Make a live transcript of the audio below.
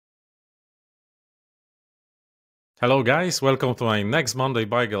Hello guys, welcome to my next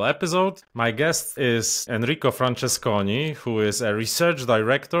BAIgel episode. My guest is Enrico Francesconi, who is a research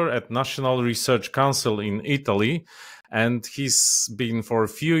director at National Research Council in Italy, and he's been for a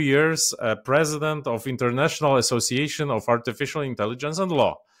few years president of International Association of Artificial Intelligence and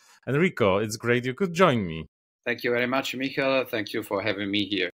Law. Enrico, it's great you could join me. Thank you very much, Michał. Thank you for having me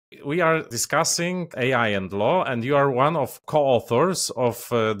here. We are discussing AI and law, and you are one of co-authors of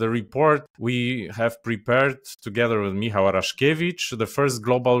the report we have prepared together with Michał Araszkiewicz, the first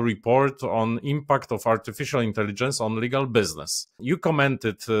global report on impact of artificial intelligence on legal business. You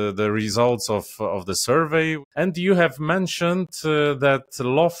commented the results of the survey, and you have mentioned that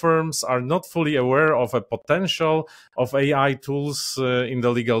law firms are not fully aware of a potential of AI tools in the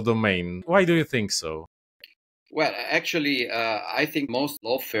legal domain. Why do you think so? Well, actually, I think most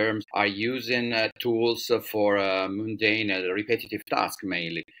law firms are using tools for mundane and repetitive tasks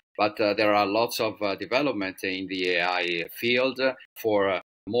mainly. But there are lots of development in the AI field for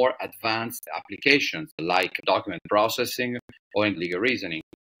more advanced applications like document processing or in legal reasoning.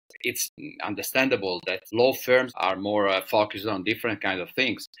 It's understandable that law firms are more focused on different kinds of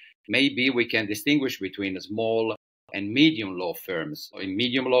things. Maybe we can distinguish between small and medium law firms. In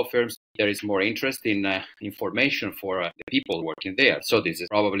medium law firms, there is more interest in information for the people working there. So this is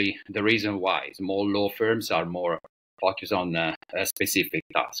probably the reason why small law firms are more focused on a specific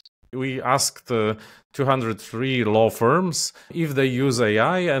task. We asked 203 law firms if they use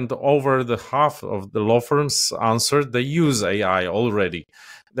AI, and over the half of the law firms answered they use AI already.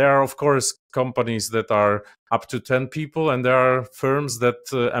 There are, of course, companies that are up to 10 people, and there are firms that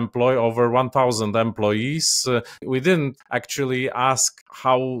employ over 1,000 employees. We didn't actually ask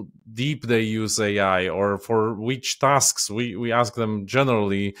how deep they use AI or for which tasks. We ask them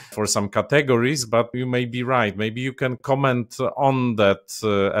generally for some categories, but you may be right. Maybe you can comment on that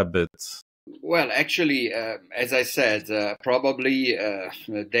a bit. Well, actually, as I said, probably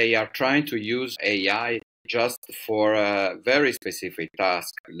they are trying to use AI just for a very specific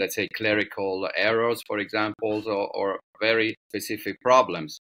task, let's say clerical errors, for example, or very specific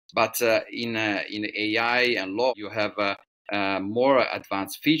problems. But in AI and law, you have more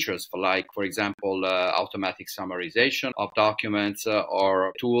advanced features for example, automatic summarization of documents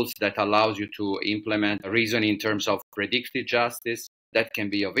or tools that allows you to implement reasoning in terms of predictive justice that can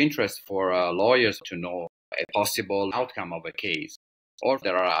be of interest for lawyers to know a possible outcome of a case. Or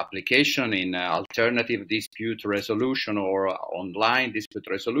there are applications in alternative dispute resolution or online dispute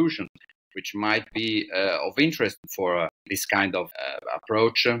resolution, which might be of interest for this kind of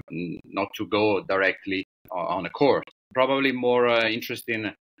approach, not to go directly on a court. Probably more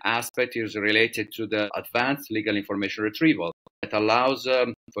interesting aspect is related to the advanced legal information retrieval that allows,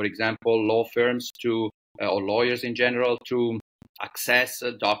 for example, law firms to, or lawyers in general, to access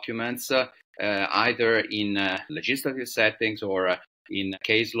documents either in legislative settings or in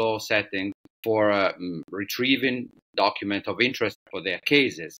case law settings for retrieving document of interest for their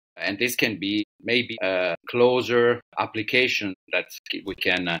cases. And this can be maybe a closer application that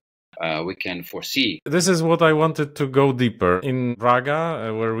we can foresee. This is what I wanted to go deeper. In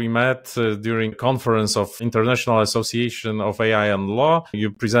Braga, where we met during conference of International Association of AI and Law,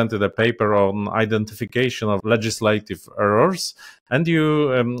 you presented a paper on identification of legislative errors, and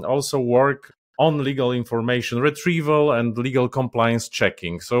you also work on legal information retrieval and legal compliance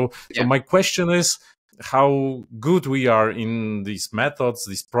checking. So my question is, how good we are in these methods,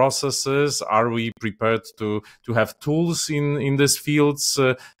 these processes? Are we prepared to have tools in these fields?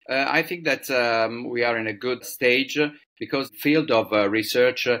 I think that we are in a good stage because the field of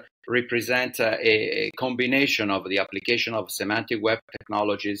research represents a combination of the application of semantic web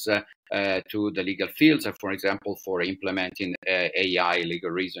technologies to the legal fields, for example, for implementing AI legal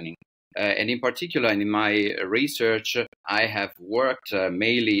reasoning. And in particular, in my research, I have worked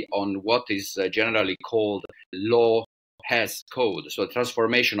mainly on what is generally called law as code. So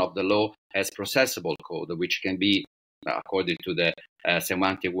transformation of the law as processable code, which can be, according to the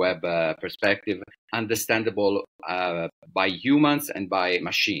semantic web perspective, understandable by humans and by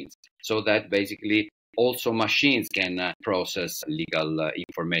machines. So that basically also machines can process legal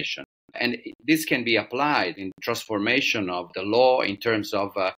information. And this can be applied in transformation of the law in terms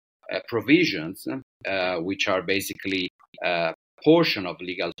of provisions, which are basically a portion of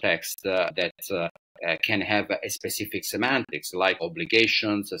legal text that can have a specific semantics, like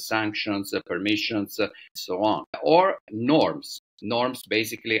obligations, sanctions, permissions, so on. Or norms. Norms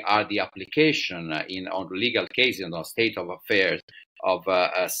basically are the application on legal cases, on state of affairs of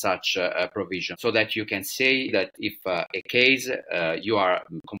such a provision, so that you can say that if a case you are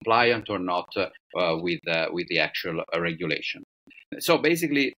compliant or not with the actual regulation. So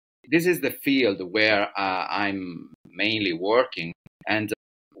basically, this is the field where I'm mainly working, and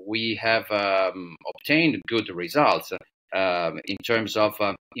we have obtained good results in terms of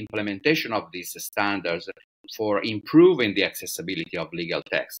implementation of these standards for improving the accessibility of legal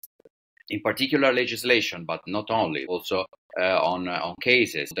text. In particular legislation, but not only, also on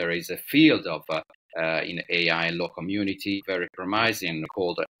cases. There is a field of in AI law community very promising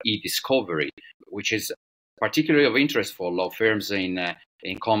called e-discovery, which is particularly of interest for law firms in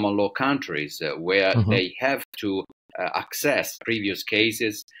common law countries where they have to access previous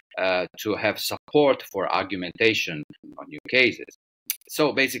cases to have support for argumentation on new cases.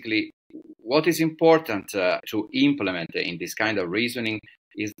 So basically, what is important to implement in this kind of reasoning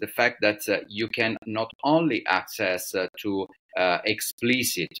is the fact that you can not only access to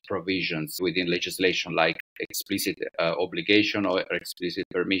explicit provisions within legislation, like explicit obligation or explicit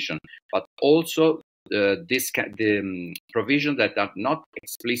permission, but also the provisions that are not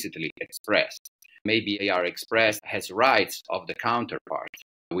explicitly expressed. Maybe they are expressed as rights of the counterpart,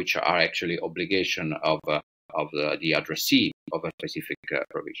 which are actually obligation of the addressee of a specific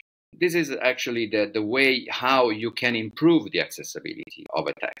provision. This is actually the way how you can improve the accessibility of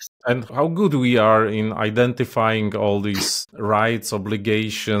a text. And how good we are in identifying all these rights,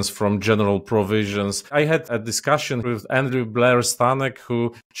 obligations from general provisions. I had a discussion with Andrew Blair-Stanek,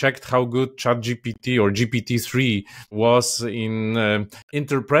 who checked how good ChatGPT or GPT-3 was in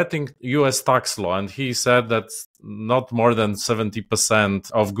interpreting US tax law. And he said that not more than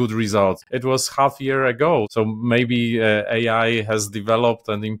 70% of good results. It was half a year ago. So maybe AI has developed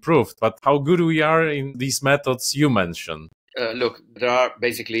and improved. But how good we are in these methods you mentioned? Look, there are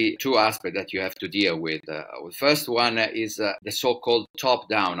basically two aspects that you have to deal with. The first one is the so-called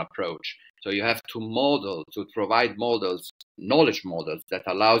top-down approach. So you have to provide models, knowledge models that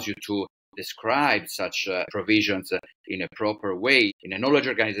allows you to describe such provisions in a proper way in a knowledge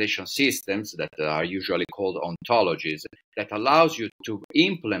organization systems that are usually called ontologies, that allows you to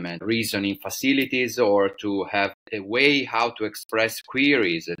implement reasoning facilities or to have a way how to express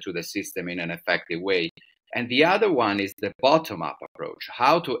queries to the system in an effective way. And the other one is the bottom-up approach,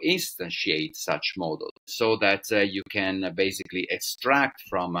 how to instantiate such models so that you can basically extract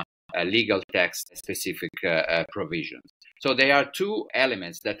from a legal text specific provisions. So there are two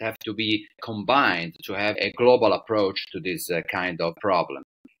elements that have to be combined to have a global approach to this kind of problem.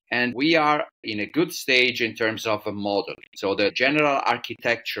 And we are in a good stage in terms of modeling. So the general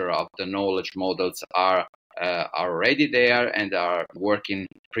architecture of the knowledge models are already there and are working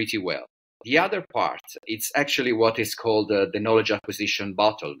pretty well. The other part, it's actually what is called the knowledge acquisition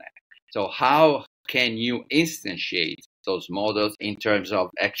bottleneck. So how can you instantiate those models in terms of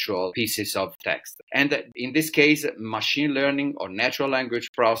actual pieces of text? And in this case, machine learning or natural language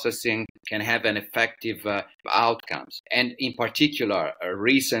processing can have an effective outcomes. And in particular,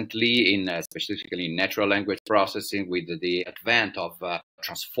 recently, specifically in natural language processing, with the advent of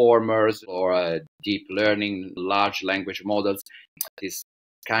transformers or deep learning, large language models, this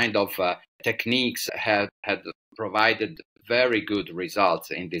kind of techniques had provided very good results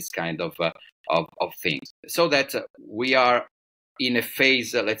in this kind of things. So that we are in a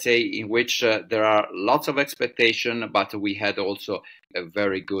phase, let's say, in which there are lots of expectation, but we had also a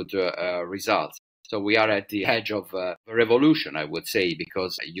very good results. So we are at the edge of a revolution, I would say,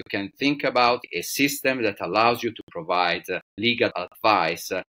 because you can think about a system that allows you to provide legal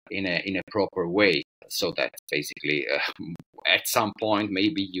advice in a proper way. So that basically at some point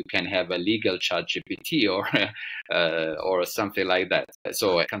maybe you can have a legal ChatGPT or something like that.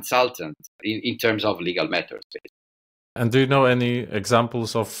 So a consultant in terms of legal matters. And do you know any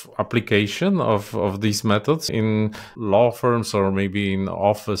examples of application of these methods in law firms or maybe in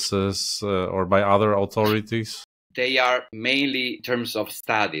offices or by other authorities? They are mainly in terms of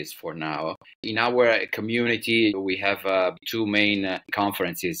studies for now. In our community, we have two main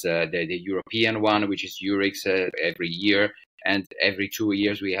conferences, the European one, which is EURIX every year, and every 2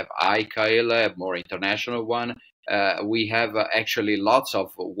 years we have BAIgel, a more international one. We have actually lots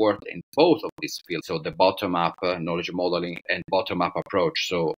of work in both of these fields, so the bottom-up knowledge modeling and bottom-up approach,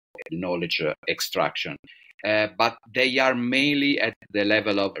 so knowledge extraction. But they are mainly at the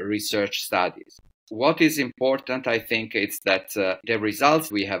level of research studies. What is important, I think, is that the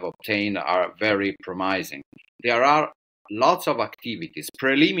results we have obtained are very promising. There are lots of activities,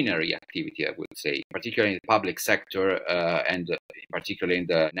 preliminary activity, I would say, particularly in the public sector and particularly in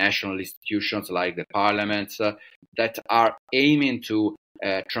the national institutions like the parliaments that are aiming to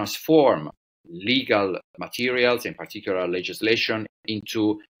transform legal materials, in particular legislation,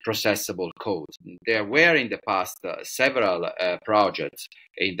 into processable code. There were in the past several projects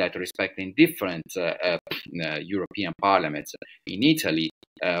in that respect in different European parliaments. In Italy,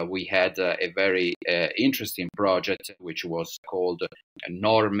 we had a very interesting project which was called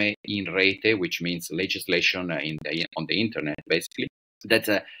Norme in Rete, which means legislation on the internet, basically,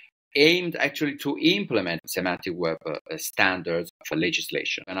 that aimed actually to implement semantic web standards for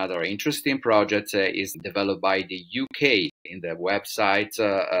legislation. Another interesting project is developed by the UK in the website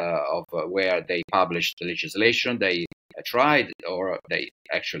of where they published the legislation. They tried, or they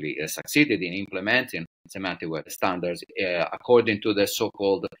actually succeeded in implementing semantic web standards according to the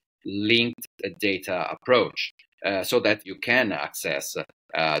so-called linked data approach, so that you can access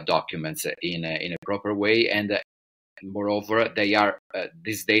documents in a proper way, and moreover,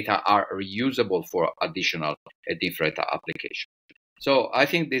 these data are reusable for additional different applications. So I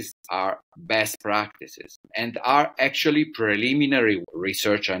think these are best practices and are actually preliminary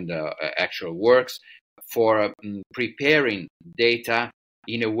research and actual works for preparing data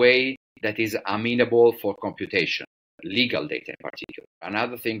in a way that is amenable for computation, legal data in particular.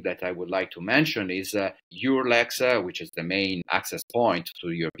 Another thing that I would like to mention is EURLEX, which is the main access point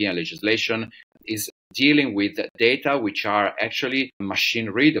to European legislation, is dealing with data which are actually machine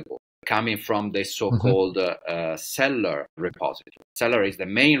readable, coming from the so-called Seller repository. Seller is the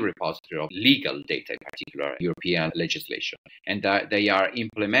main repository of legal data, in particular European legislation, and they are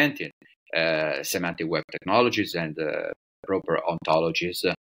implementing semantic web technologies and proper ontologies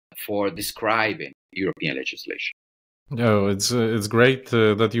for describing European legislation. No, it's great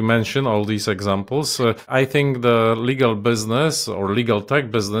that you mention all these examples. I think the legal business or legal tech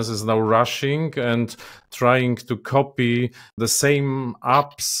business is now rushing and trying to copy the same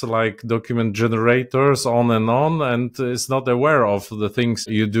apps like document generators and is not aware of the things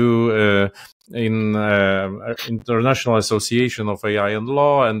you do in International Association of AI and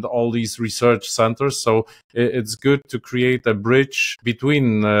Law and all these research centers. So it's good to create a bridge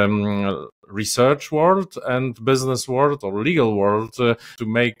between research world and business world or legal world to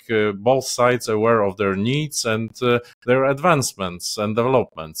make both sides aware of their needs and their advancements and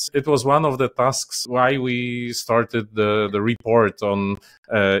developments. It was one of the tasks why we started the report on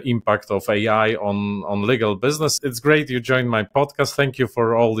impact of AI on legal business. It's great you joined my podcast. Thank you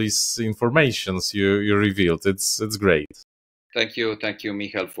for all these informations you revealed. It's great. Thank you,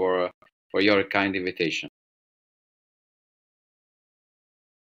 Michał, for your kind invitation.